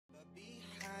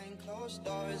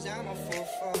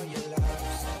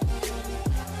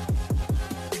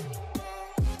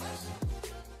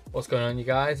What's going on, you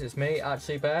guys? It's me,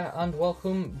 SUBSCIBE, and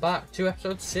welcome back to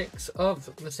episode 6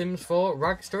 of The Sims 4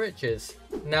 Rags to Riches.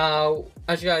 Now,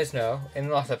 as you guys know, in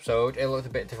the last episode it looked a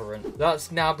bit different. That's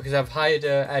now because I've hired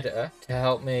an editor to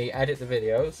help me edit the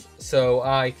videos so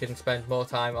I can spend more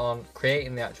time on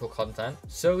creating the actual content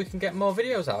so we can get more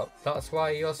videos out. That's why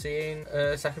you're seeing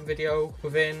a second video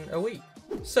within a week.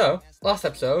 So, last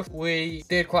episode we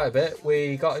did quite a bit.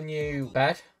 We got a new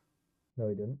bed. No,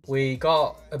 we didn't. We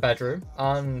got a bedroom,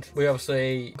 and we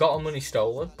obviously got our money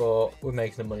stolen, but we're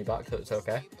making the money back, so it's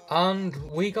okay. And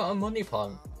we got a money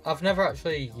plant. I've never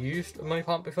actually used a money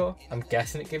plant before. I'm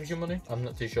guessing it gives you money. I'm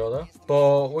not too sure though.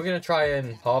 But we're going to try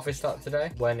and harvest that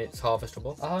today when it's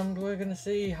harvestable, and we're going to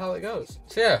see how it goes.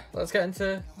 So yeah, let's get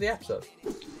into the episode.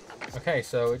 Okay,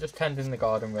 so we're just tending the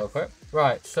garden real quick.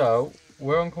 Right, so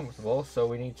we're uncomfortable, so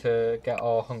we need to get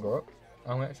our hunger up,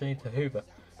 and we actually need to hoover.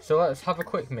 So let's have a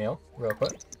quick meal, real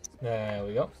quick. There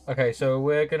we go. Okay, so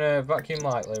we're gonna vacuum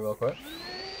lightly, real quick.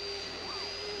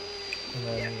 And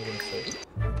then we're gonna sleep.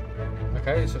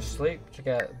 Okay, so sleep to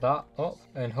get that up,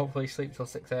 and hopefully sleep till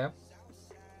 6 AM.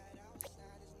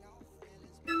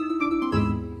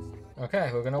 Okay,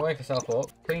 we're gonna wake ourselves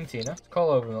up, clean Tina, let's call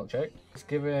over Milkshake. Let's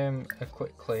give him a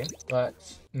quick clean.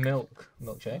 Let's milk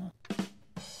Milkshake.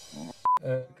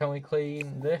 Can we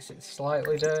clean this? It's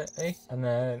slightly dirty. And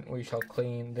then we shall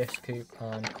clean this coop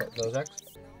and collect those eggs.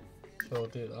 So we'll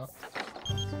do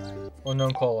that.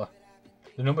 Unknown caller.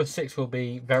 The number 6 will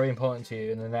be very important to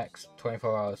you in the next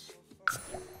 24 hours.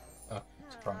 Oh,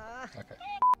 it's a prank. Okay.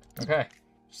 Okay,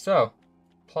 so,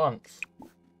 plants.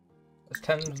 Let's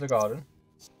tend the garden.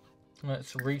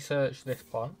 Let's research this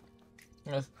plant.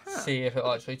 Let's see if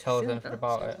it'll actually tell us anything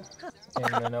about it in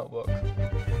the notebook.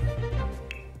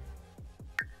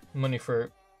 Money fruit.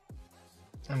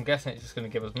 I'm guessing it's just going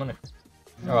to give us money.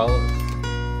 Alright.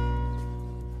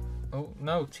 Oh,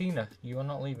 no, Tina. You are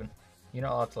not leaving. You're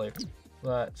not allowed to leave.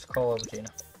 Let's call over Tina.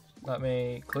 Let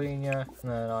me clean you, and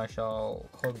then I shall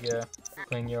hug you,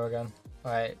 clean you again.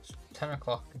 Right, it's 10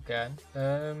 o'clock again.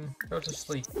 Go to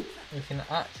sleep. We can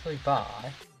actually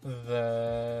buy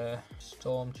the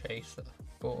storm chaser,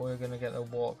 but we're going to get the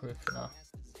waterproof for now.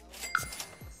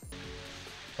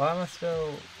 Why am I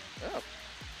still... Oh.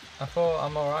 I thought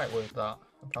I'm alright with that.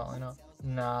 Apparently not.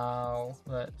 Now,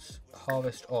 let's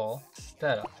harvest all.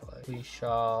 Instead, actually, we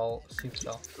shall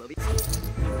superstar.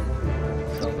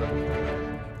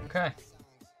 Okay.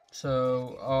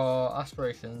 So, our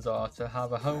aspirations are to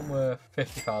have a home worth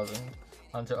 50,000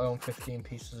 and to own 15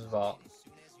 pieces of art.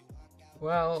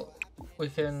 Well, we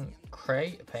can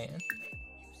create a painting.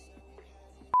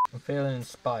 I'm feeling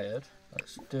inspired.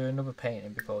 Let's do another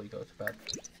painting before you go to bed.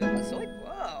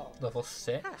 Wow. Level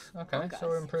 6. Okay, so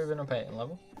we're improving our painting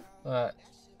level. Let's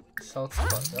sell to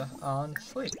collector and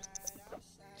sleep.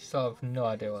 Still have no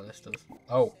idea what this does.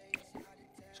 Oh,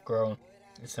 it's grown.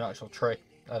 It's an actual tree.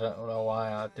 I don't know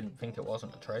why I didn't think it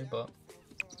wasn't a tree, but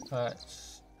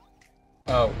let's...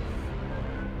 Oh.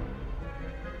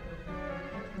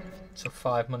 So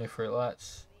 5 money fruit.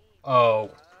 Let's...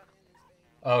 Oh.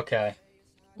 Okay.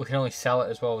 We can only sell it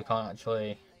as well, we can't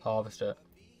actually harvest it.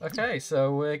 Okay,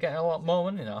 so we're getting a lot more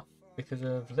money now because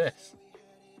of this.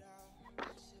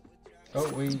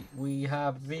 Oh, we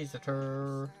have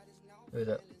visitor. Who is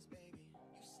it?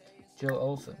 Jill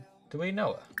Olsen. Do we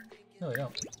know her? No, we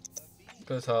don't.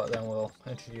 Go to her, then we'll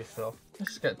introduce herself.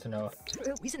 Let's just get to know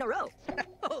her. We's in a row.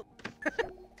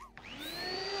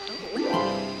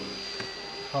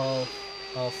 Half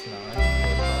snide.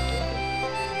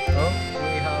 Oh,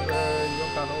 we have a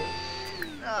young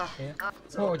adult here.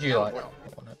 What would you like?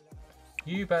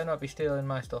 You better not be stealing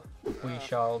my stuff. We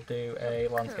shall do a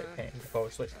landscape painting before we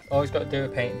sleep. Always got to do a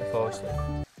painting before we sleep.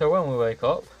 So when we wake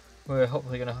up, we're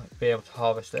hopefully going to be able to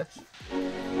harvest this.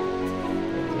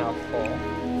 Now 4.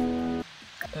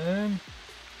 I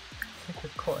think we're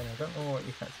cutting. I don't know what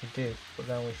you can actually do, but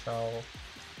then we shall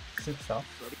superstar.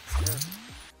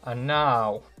 And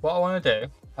now, what I want to do,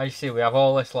 as you see, we have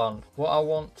all this land. What I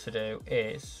want to do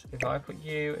is, if I put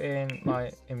you in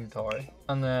my inventory,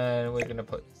 and then we're going to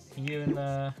put you in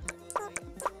there.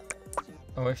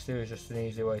 I wish there was just an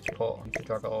easy way to put. You could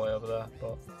drag it all the way over there,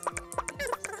 but...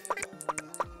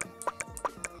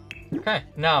 Okay,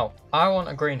 now, I want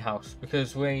a greenhouse,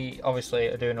 because we obviously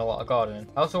are doing a lot of gardening.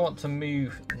 I also want to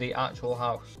move the actual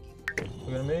house.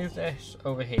 We're going to move this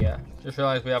over here. Just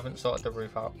realised we haven't sorted the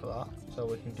roof out for that, so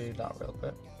we can do that real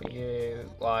quick. But you,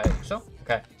 like so.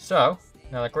 Okay, so,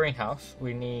 now the greenhouse,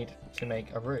 we need to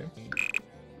make a room.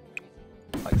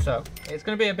 Like so it's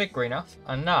going to be a big greenhouse.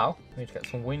 And now we need to get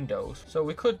some windows. So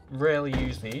we could really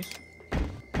use these.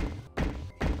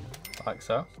 Like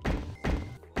so.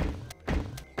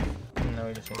 And then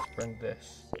we just need to bring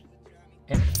this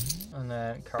in. And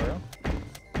then carry on.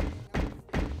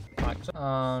 Like so.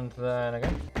 And then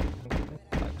again.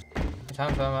 Like so.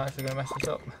 Times I'm actually going to mess this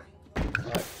up.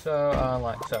 Like so and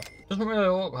like so. Doesn't really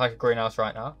look like a greenhouse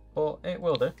right now, but it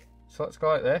will do. So let's go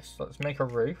like this. Let's make a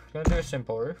roof. We're going to do a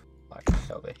simple roof. Like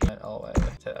so. And all the way.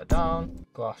 Take that down.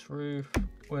 Glass roof.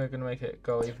 We're going to make it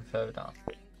go even further down.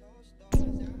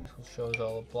 This shows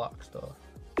all the black stuff.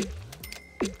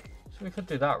 So we could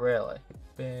do that really.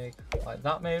 Big, like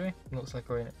that maybe. Looks like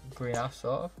a greenhouse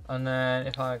sort of. And then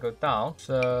if I go down,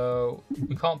 so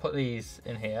we can't put these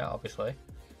in here obviously,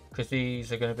 because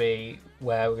these are going to be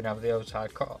where we're going to have the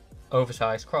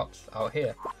oversized crops out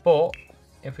here. But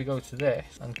if we go to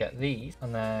this and get these,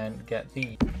 and then get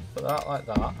these, put that like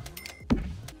that,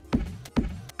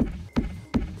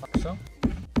 like so.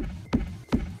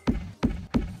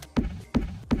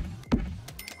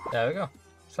 There we go.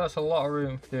 So that's a lot of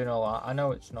room for doing all that. I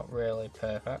know it's not really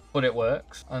perfect, but it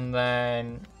works. And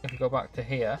then if we go back to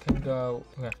here, we can go,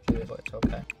 we have to do this, but it's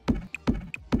okay.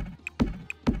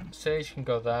 Sage can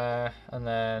go there, and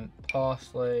then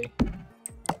parsley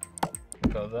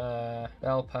can go there.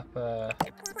 Bell pepper,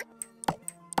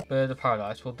 bird of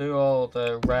paradise. We'll do all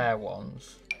the rare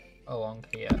ones along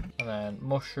here, and then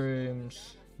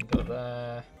mushrooms can go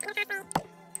there.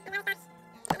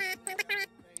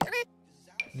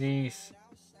 These,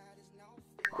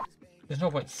 there's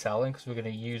no point selling because we're going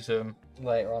to use them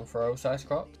later on for oversized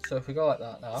crops. So if we go like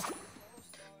that now,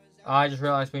 I just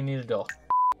realised we need a door.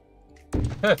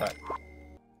 Perfect.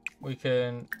 We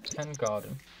can tend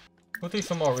garden. We'll do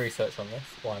some more research on this.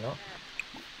 Why not?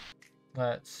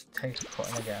 Let's take the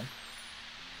cutting again.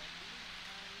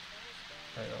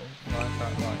 There we go.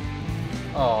 Right.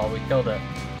 Oh, we killed it.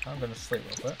 I'm going to sleep a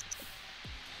little bit.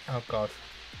 Oh god.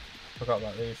 Forgot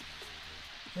about these.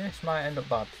 This might end up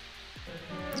bad.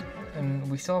 And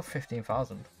we still have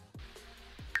 15,000.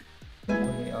 We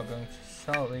are going to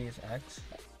sell these eggs.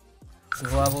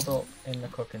 We've leveled up in the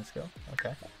cooking skill.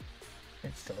 Okay.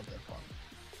 It's still a bit fun.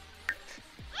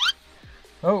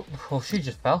 Oh, well, she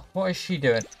just fell. What is she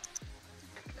doing?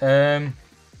 How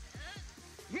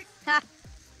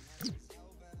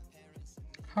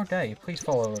dare you? Please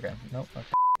fall over again. Nope. Okay.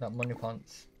 That money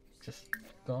plant's just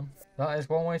gone. That is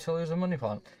one way to lose a money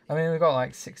plant. I mean, we got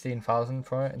like 16,000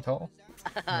 for it in total.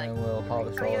 And then we'll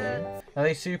harvest all of them. Now,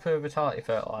 the super vitality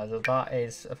fertilizer, that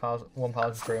is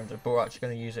 1,300, but we're actually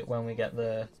going to use it when we get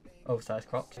the oversized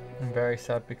crops. I'm very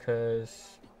sad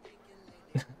because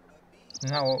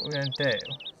now what we're going to do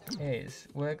is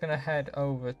we're going to head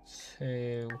over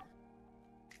to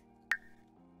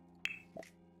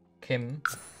Kim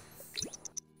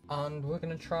and we're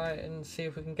going to try and see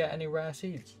if we can get any rare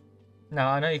seeds. Now,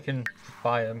 I know you can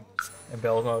buy them in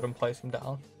build mode and place them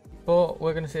down, but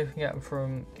we're going to see if we can get them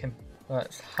from Kim.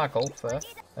 Let's haggle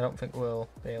first. I don't think we'll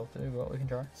be able to, but we can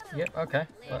try. Yep, okay.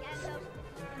 Let's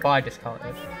buy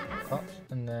discounted crops.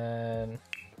 And then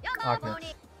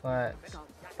Agnes. Let's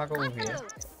haggle with you.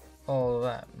 All of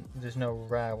that. There's no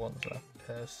rare ones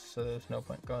though, so there's no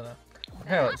point going there.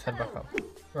 Okay, let's head back up.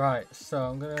 Right, so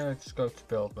I'm going to just go to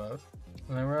build mode.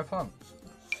 And then rare plants.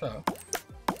 So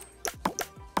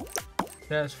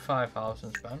there's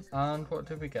 5,000 spent. And what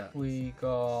did we get? We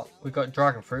got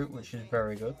dragon fruit, which is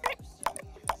very good.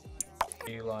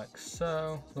 Like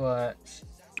so. Let's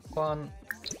plant.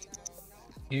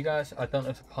 You guys, I don't know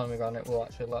if the pomegranate will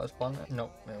actually let us plant it.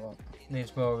 Nope, it won't.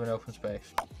 Needs more of an open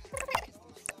space.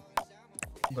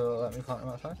 But let me plant them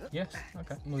outside? Yes,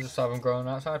 okay. We'll just have them growing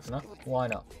outside for now. Why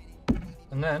not?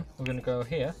 And then we're gonna go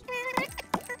here.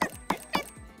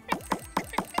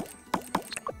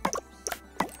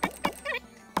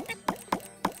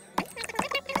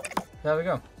 There we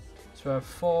go. So we have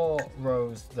 4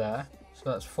 rows there. So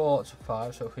that's 4 to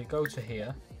 5. So if we go to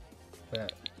here, we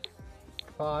have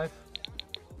 5,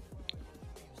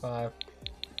 5,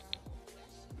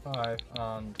 5,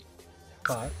 and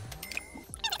 5.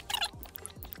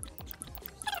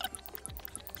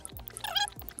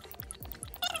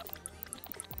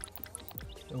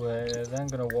 We're then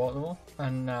going to water them all.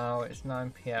 And now it's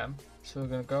 9 PM. So we're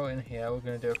going to go in here. We're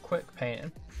going to do a quick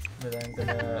painting. We're then going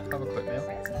to have a quick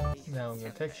meal. Then we're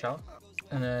going to take a shower.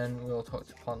 And then we'll talk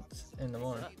to plants in the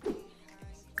morning.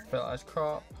 Fertilized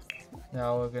crop.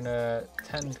 Now we're going to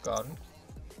tend garden.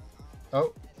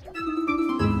 Oh.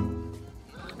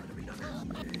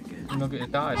 Nugget has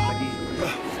died.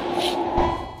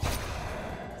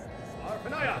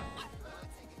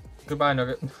 Goodbye,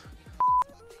 Nugget.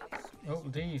 Oh,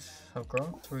 these have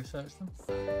grown to research them.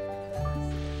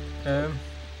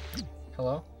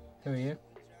 Hello? Who are you?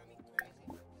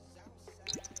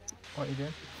 What are you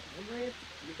doing?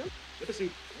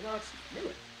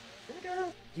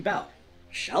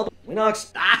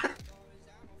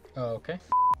 Oh, okay.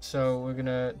 So we're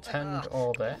gonna tend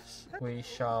all this. We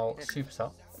shall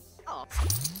supercell.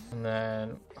 And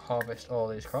then harvest all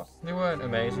these crops. They weren't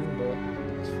amazing, but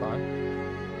it's fine.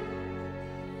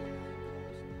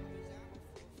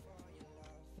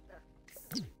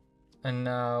 And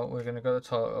now we're gonna go to the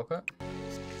toilet real quick.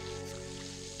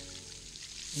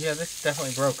 Yeah, this is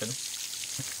definitely broken.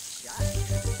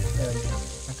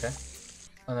 Okay.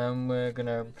 And then we're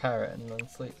gonna repair it and then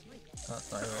sleep.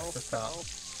 That's not even a start.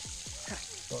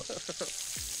 But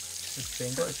it's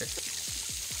being glitchy.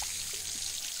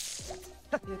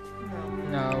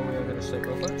 Now we're gonna sleep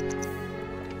real quick.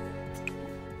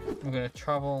 We're gonna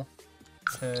travel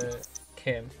to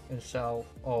Kim and sell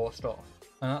all our stuff.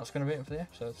 And that's gonna be it for the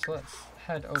episode. So let's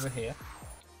head over here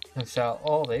and sell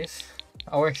all these.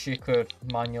 I wish you could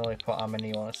manually put how many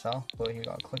you want to sell, but you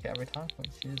gotta click it every time,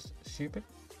 which is stupid.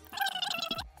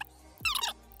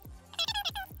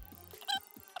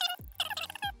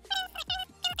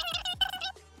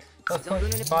 That's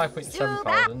 5.7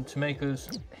 thousand to make us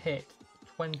hit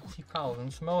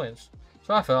 20,000 simoleons.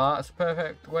 So I feel like that's a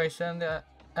perfect way to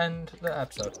end the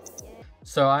episode.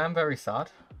 So I am very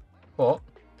sad, but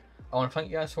I want to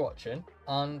thank you guys for watching,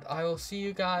 and I will see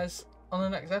you guys on the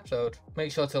next episode.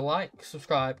 Make sure to like,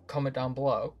 subscribe, comment down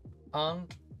below, and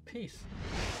peace.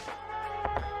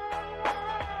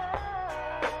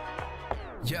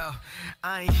 Yo,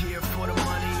 I ain't here for the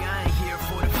money, I ain't here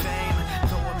for the fame.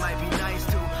 Though it might be nice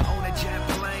to own a jet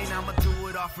plane, I'ma do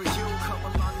it all for you. Come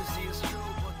along and see us.